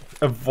why I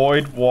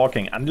avoid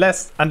walking,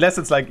 unless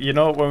it's like, you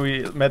know, when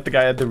we met the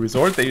guy at the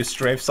resort, they just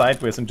strafe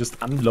sideways and just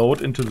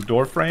unload into the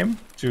door frame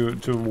to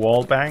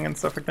wall bang and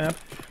stuff like that.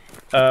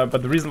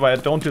 But the reason why I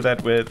don't do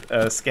that with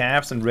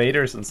scavs and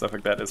raiders and stuff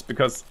like that is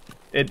because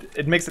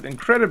it makes it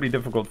incredibly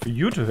difficult for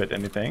you to hit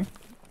anything.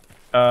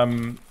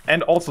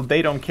 And also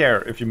they don't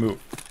care if you move.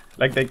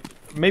 Like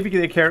maybe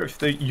they care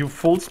if you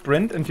full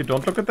sprint and you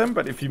don't look at them,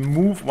 but if you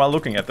move while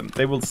looking at them,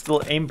 they will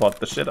still aimbot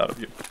the shit out of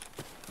you.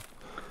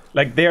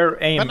 Like their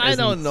aim. But I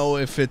don't know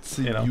if it's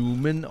a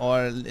human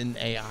or an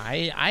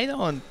AI. I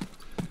don't.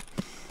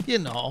 You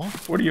know.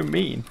 What do you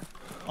mean?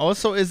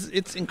 Also,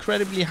 it's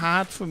incredibly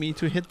hard for me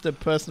to hit the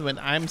person when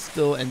I'm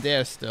still and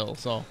they're still.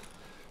 So,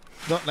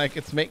 it's not like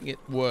it's making it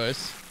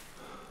worse.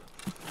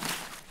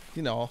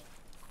 You know.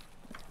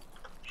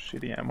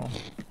 Shitty ammo.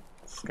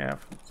 Scav.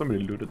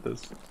 Somebody looted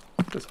this.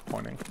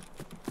 Disappointing.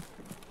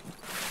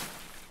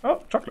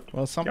 Oh, chocolate.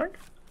 Well,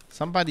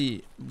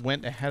 somebody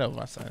went ahead of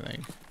us, I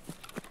think.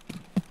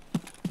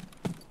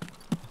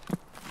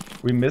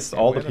 We missed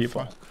all the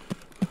people.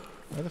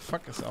 Where the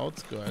fuck is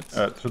outskirts?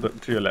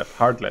 To your left.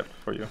 Hard left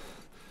for you.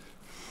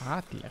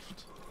 Hard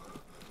left.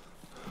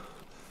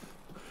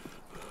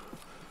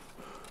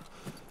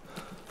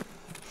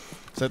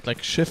 Is that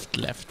like shift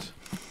left?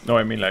 No,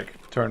 I mean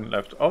like turn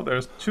left. Oh,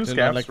 there's two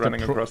scavs like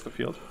running across the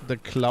field. The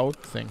cloud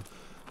thing.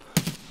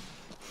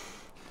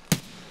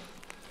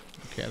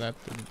 Okay, that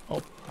didn't.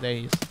 Oh, there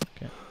he is.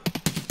 Okay.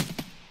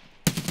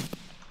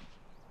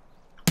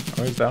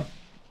 Oh, he's down.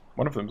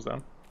 One of them is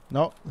down.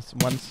 No, there's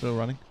one still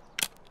running.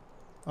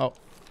 Oh,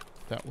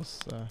 that was.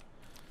 I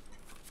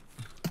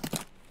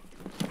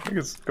think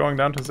it's going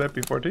down to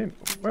ZB14.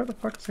 Where the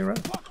fuck is he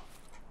running?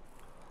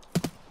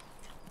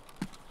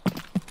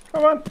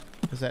 Come on!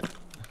 Is that?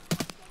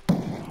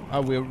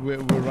 Oh, we're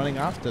running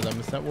after them.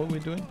 Is that what we're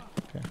doing?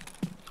 Okay.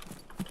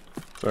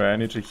 Sorry, I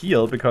need to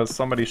heal because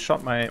somebody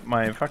shot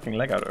my fucking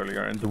leg out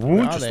earlier and the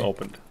wound just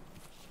opened.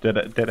 Dead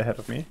ahead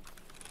of me.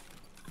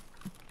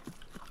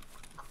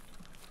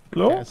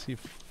 Hello? Okay, I see.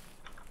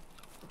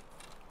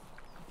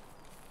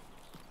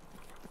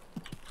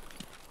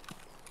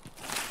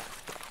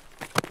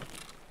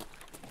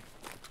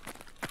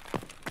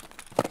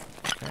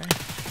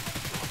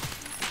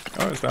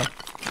 Oh, he's down.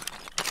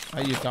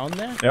 Are you down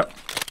there? Yep.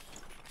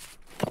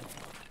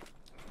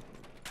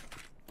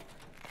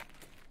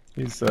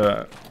 He's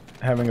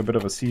having a bit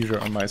of a seizure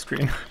on my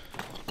screen.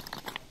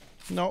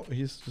 No,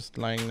 he's just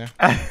lying there.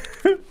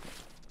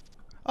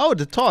 Oh,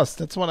 the toss.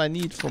 That's what I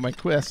need for my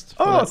quest.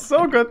 For Oh,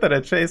 so good that I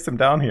chased him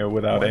down here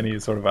without any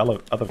sort of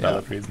other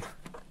valid reason.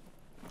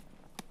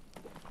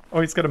 Oh,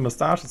 he's got a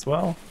mustache as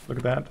well. Look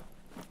at that.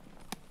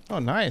 Oh,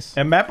 nice.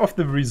 A map of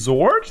the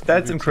resort?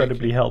 That's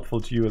incredibly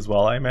helpful to you as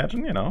well, I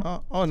imagine, you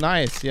know. Oh,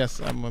 nice.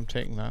 Yes, I'm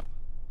taking that.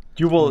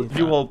 You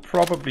will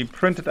probably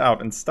print it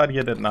out and study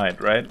it at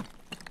night, right?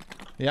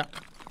 Yeah.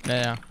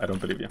 Yeah. I don't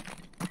believe you.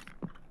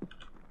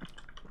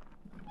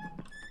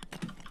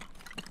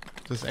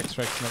 This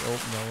extract's not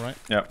open though, right?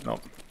 Yeah, no.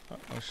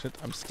 Oh shit,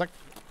 I'm stuck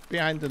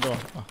behind the door.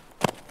 Oh,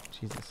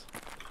 Jesus.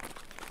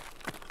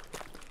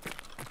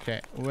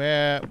 Okay,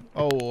 where...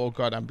 Oh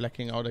god, I'm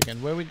blacking out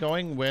again. Where are we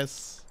going?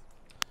 Where's...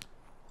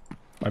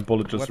 My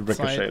bullet just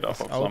ricocheted off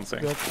of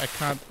something.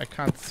 I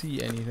can't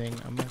see anything.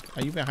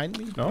 Are you behind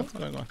me? No. What's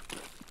going on?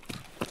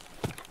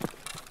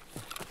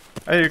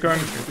 Hey, you're going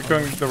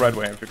the right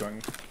way if you're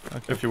going...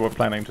 Okay. If you were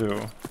planning to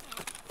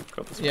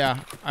go this way. Yeah,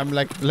 I'm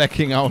like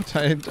blacking out.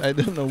 I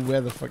don't know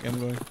where the fuck I'm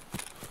going.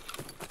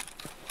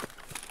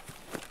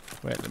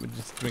 Wait, let me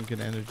just drink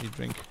an energy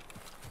drink.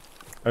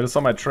 I just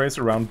saw my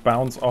tracer round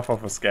bounce off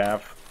of a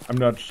scav. I'm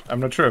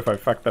not sure if I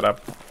fucked that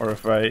up or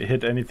if I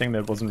hit anything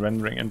that wasn't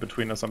rendering in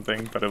between or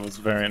something, but it was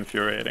very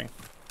infuriating.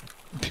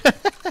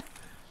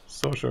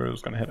 So sure it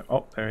was gonna hit him.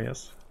 Oh, there he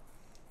is.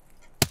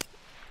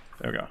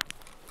 There we go.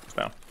 He's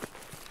down.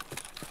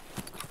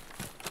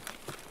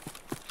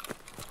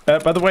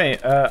 By the way,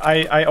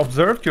 I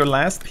observed your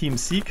last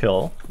PMC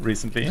kill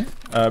recently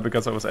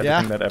because I was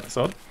editing that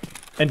episode.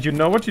 And you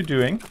know what you're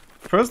doing?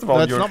 First of all,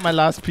 that's not my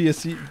last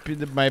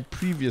PMC, my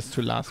previous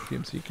to last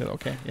PMC kill.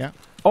 Okay, yeah.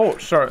 Oh,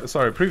 sure.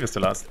 Sorry, previous to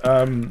last.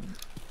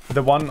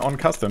 The one on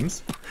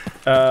customs.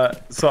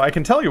 So I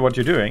can tell you what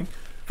you're doing.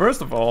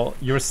 First of all,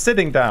 you're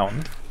sitting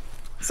down.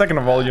 Second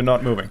of all, you're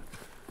not moving.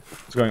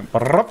 It's going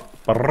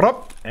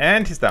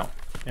and he's down.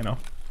 You know,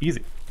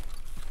 easy.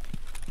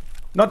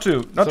 Not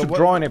to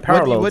draw any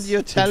parallels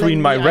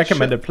between my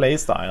recommended play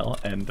style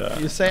and...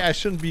 you say I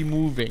shouldn't be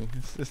moving.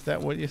 Is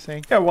that what you're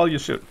saying? Yeah, while you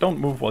shoot. Don't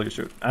move while you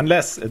shoot.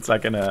 Unless it's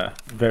like in a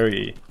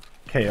very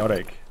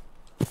chaotic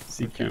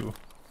CQ.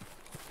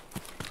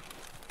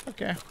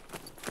 Okay.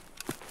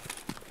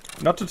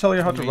 Not to tell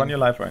you how to run your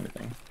life or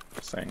anything.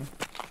 Just saying.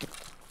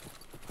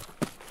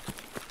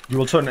 You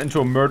will turn into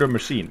a murder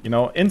machine. You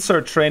know,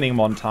 insert training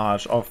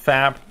montage of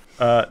Fab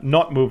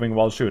not moving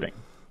while shooting.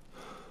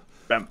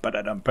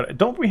 But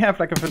don't we have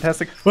like a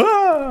fantastic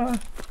cyberpunk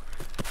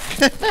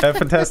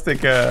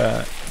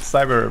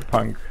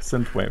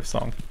synthwave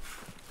song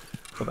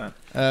for that?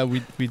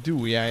 We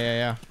do,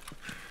 yeah.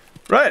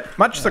 Right,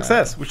 much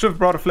success. We should have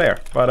brought a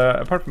flare, but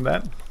apart from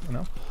that, you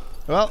know.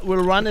 Well,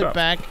 we'll run it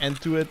back and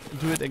do it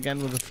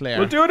again with a flare.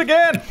 We'll do it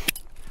again.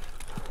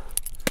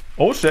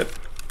 Oh shit!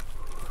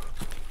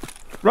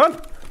 Run!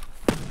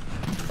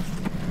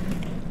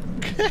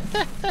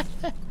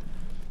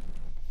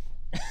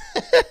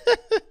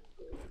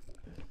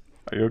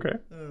 Are you okay?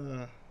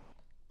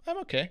 I'm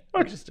okay.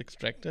 I just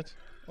extracted.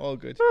 All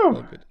good.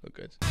 All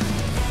good.